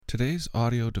Today's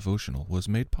audio devotional was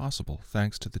made possible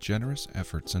thanks to the generous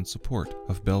efforts and support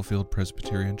of Bellefield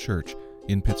Presbyterian Church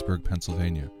in Pittsburgh,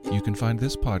 Pennsylvania. You can find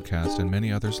this podcast and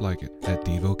many others like it at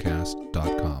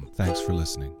Devocast.com. Thanks for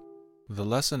listening. The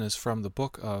lesson is from the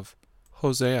book of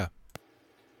Hosea.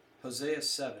 Hosea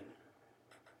 7.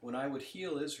 When I would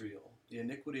heal Israel, the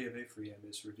iniquity of Ephraim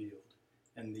is revealed,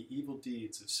 and the evil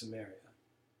deeds of Samaria.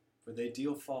 For they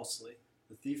deal falsely,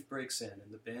 the thief breaks in,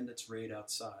 and the bandits raid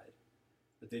outside.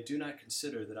 But they do not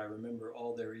consider that I remember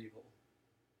all their evil.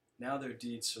 Now their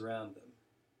deeds surround them.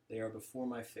 They are before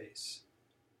my face.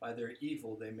 By their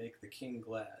evil they make the king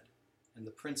glad, and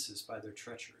the princes by their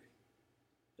treachery.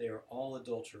 They are all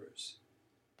adulterers.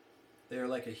 They are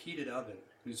like a heated oven,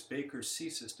 whose baker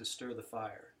ceases to stir the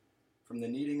fire, from the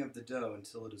kneading of the dough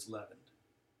until it is leavened.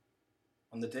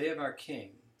 On the day of our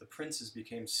king, the princes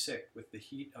became sick with the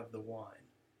heat of the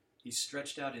wine. He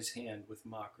stretched out his hand with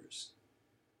mockers.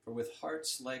 For with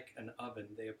hearts like an oven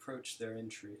they approach their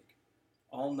intrigue.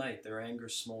 All night their anger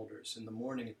smolders, in the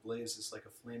morning it blazes like a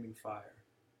flaming fire.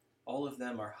 All of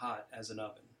them are hot as an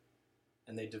oven,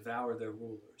 and they devour their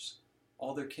rulers.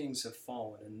 All their kings have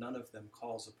fallen, and none of them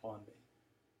calls upon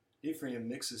me. Ephraim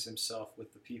mixes himself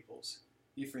with the peoples.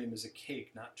 Ephraim is a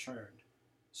cake not churned.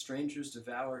 Strangers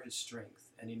devour his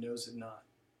strength, and he knows it not.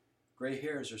 Gray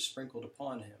hairs are sprinkled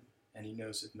upon him, and he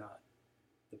knows it not.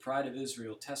 The pride of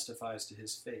Israel testifies to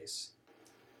his face,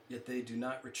 yet they do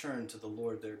not return to the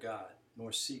Lord their God,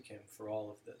 nor seek him for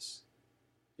all of this.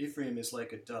 Ephraim is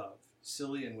like a dove,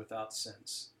 silly and without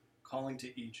sense, calling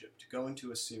to Egypt, going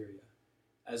to Assyria.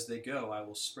 As they go, I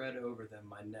will spread over them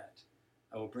my net.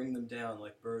 I will bring them down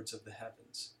like birds of the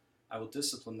heavens. I will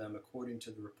discipline them according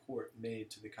to the report made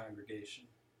to the congregation.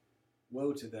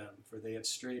 Woe to them, for they have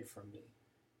strayed from me.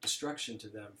 Destruction to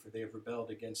them, for they have rebelled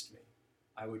against me.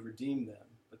 I would redeem them,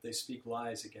 but they speak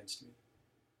lies against me.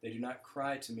 They do not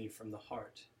cry to me from the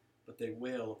heart, but they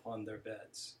wail upon their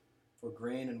beds. For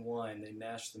grain and wine they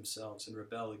gnash themselves and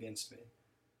rebel against me.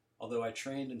 Although I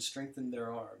trained and strengthened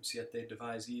their arms, yet they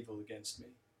devise evil against me.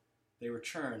 They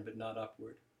return, but not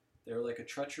upward. They are like a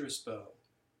treacherous bow.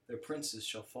 Their princes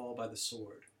shall fall by the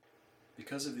sword.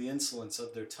 Because of the insolence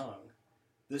of their tongue,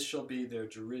 this shall be their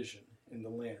derision in the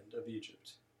land of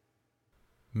Egypt.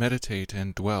 Meditate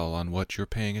and dwell on what you're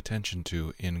paying attention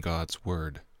to in God's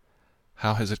Word.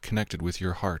 How has it connected with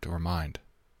your heart or mind?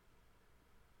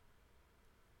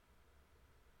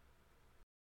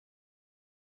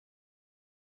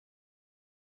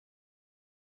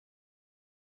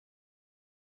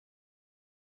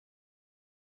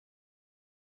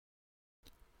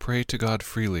 Pray to God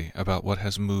freely about what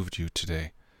has moved you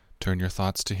today. Turn your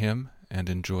thoughts to Him and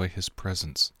enjoy His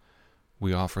presence.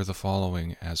 We offer the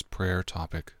following as prayer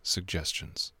topic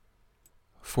suggestions.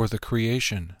 For the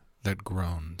creation that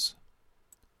groans.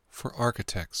 For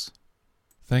architects.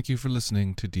 Thank you for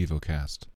listening to Devocast.